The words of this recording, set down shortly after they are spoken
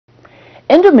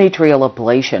Endometrial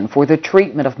ablation for the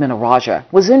treatment of amenorrhea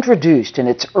was introduced in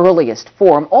its earliest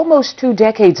form almost 2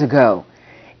 decades ago.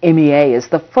 MEA is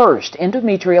the first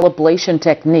endometrial ablation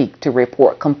technique to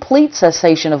report complete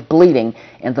cessation of bleeding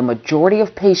in the majority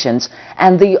of patients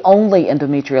and the only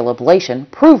endometrial ablation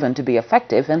proven to be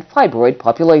effective in fibroid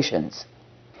populations.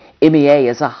 MEA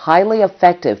is a highly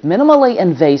effective, minimally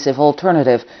invasive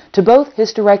alternative to both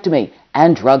hysterectomy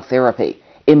and drug therapy.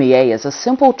 MEA is a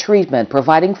simple treatment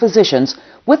providing physicians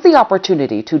with the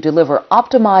opportunity to deliver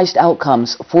optimized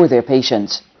outcomes for their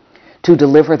patients. To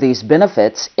deliver these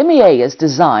benefits, MEA is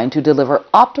designed to deliver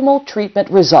optimal treatment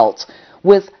results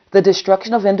with the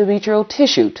destruction of endometrial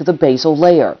tissue to the basal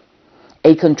layer,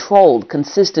 a controlled,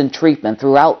 consistent treatment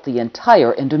throughout the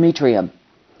entire endometrium,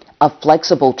 a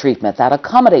flexible treatment that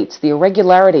accommodates the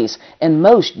irregularities in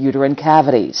most uterine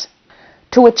cavities.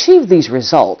 To achieve these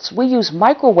results, we use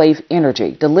microwave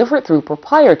energy delivered through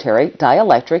proprietary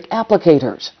dielectric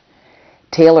applicators.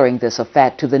 Tailoring this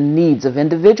effect to the needs of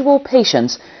individual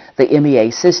patients, the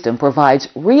MEA system provides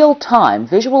real-time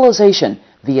visualization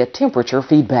via temperature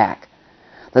feedback.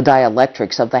 The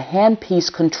dielectrics of the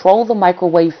handpiece control the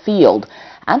microwave field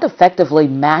and effectively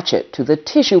match it to the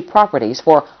tissue properties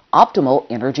for optimal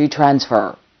energy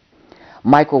transfer.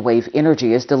 Microwave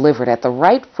energy is delivered at the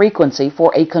right frequency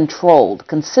for a controlled,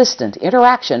 consistent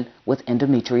interaction with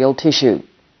endometrial tissue.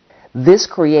 This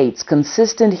creates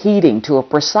consistent heating to a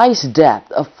precise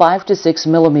depth of 5 to 6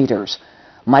 millimeters.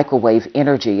 Microwave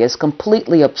energy is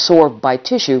completely absorbed by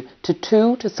tissue to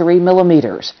 2 to 3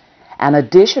 millimeters. An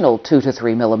additional 2 to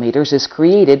 3 millimeters is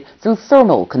created through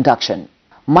thermal conduction.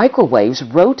 Microwaves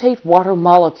rotate water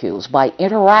molecules by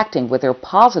interacting with their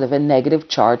positive and negative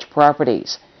charge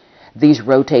properties. These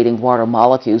rotating water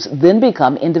molecules then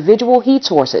become individual heat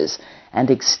sources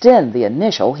and extend the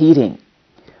initial heating.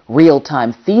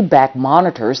 Real-time feedback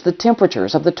monitors the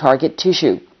temperatures of the target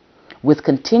tissue. With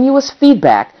continuous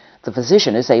feedback, the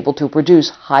physician is able to produce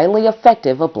highly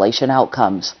effective ablation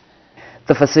outcomes.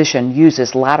 The physician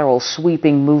uses lateral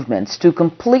sweeping movements to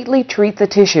completely treat the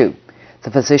tissue.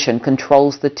 The physician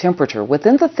controls the temperature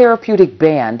within the therapeutic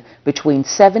band between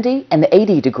 70 and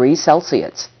 80 degrees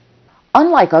Celsius.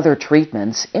 Unlike other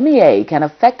treatments, MEA can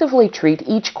effectively treat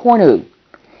each cornu.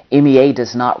 MEA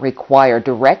does not require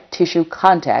direct tissue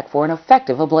contact for an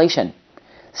effective ablation.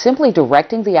 Simply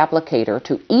directing the applicator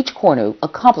to each cornu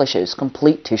accomplishes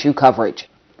complete tissue coverage.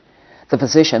 The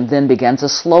physician then begins a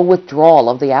slow withdrawal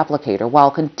of the applicator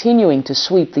while continuing to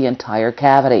sweep the entire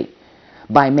cavity.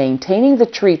 By maintaining the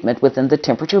treatment within the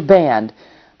temperature band,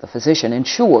 the physician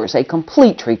ensures a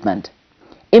complete treatment.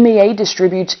 MEA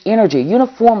distributes energy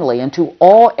uniformly into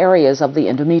all areas of the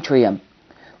endometrium.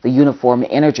 The uniform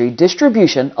energy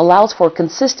distribution allows for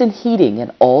consistent heating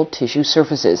in all tissue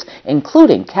surfaces,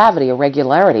 including cavity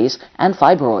irregularities and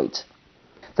fibroids.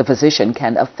 The physician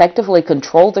can effectively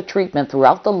control the treatment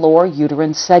throughout the lower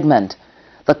uterine segment.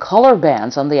 The color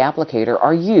bands on the applicator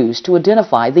are used to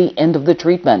identify the end of the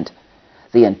treatment.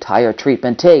 The entire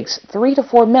treatment takes 3 to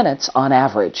 4 minutes on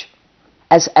average.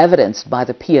 As evidenced by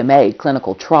the PMA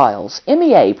clinical trials,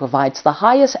 MEA provides the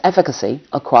highest efficacy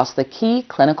across the key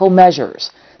clinical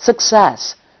measures: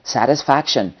 success,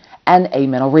 satisfaction, and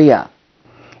amenorrhea.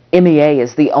 MEA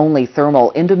is the only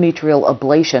thermal endometrial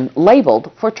ablation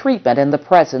labeled for treatment in the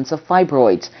presence of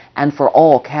fibroids and for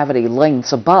all cavity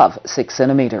lengths above 6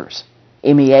 centimeters.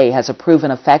 MEA has a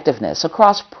proven effectiveness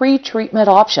across pre-treatment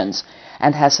options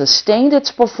and has sustained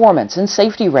its performance and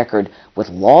safety record with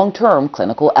long-term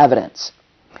clinical evidence.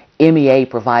 MEA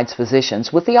provides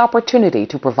physicians with the opportunity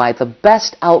to provide the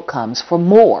best outcomes for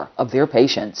more of their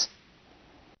patients.